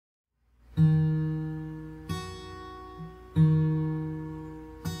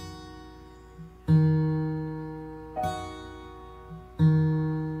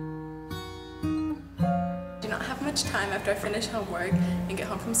much time after I finish homework and get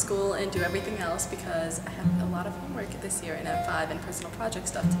home from school and do everything else because I have a lot of homework this year in M5 and personal project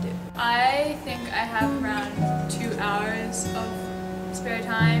stuff to do. I think I have around 2 hours of spare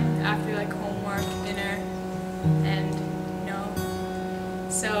time after like homework, dinner, and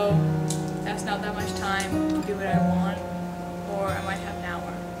so that's not that much time to do what I want, or I might have an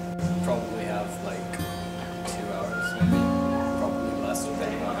hour. Probably have like 2 hours, maybe. Probably less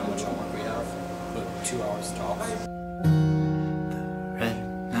depending on how much homework we have, but 2 hours tops.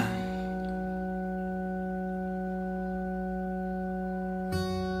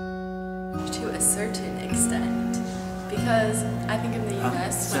 To a certain extent, because I think in the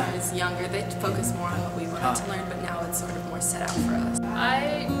US when I was younger they focused more on what we wanted to learn, but now it's sort of more set out for us.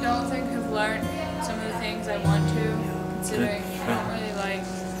 I don't think I've learned some of the things I want to, considering I don't really like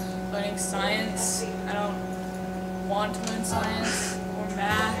learning science. I don't want to learn science, or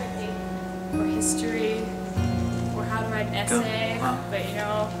math, or history, or how to write an essay, but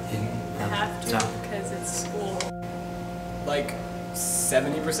I have to because it's school. Like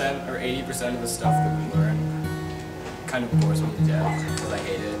 70% or 80% of the stuff that we learn kind of bores me to death because I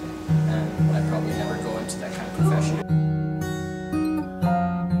hate it, and I'd probably never go into that kind of profession.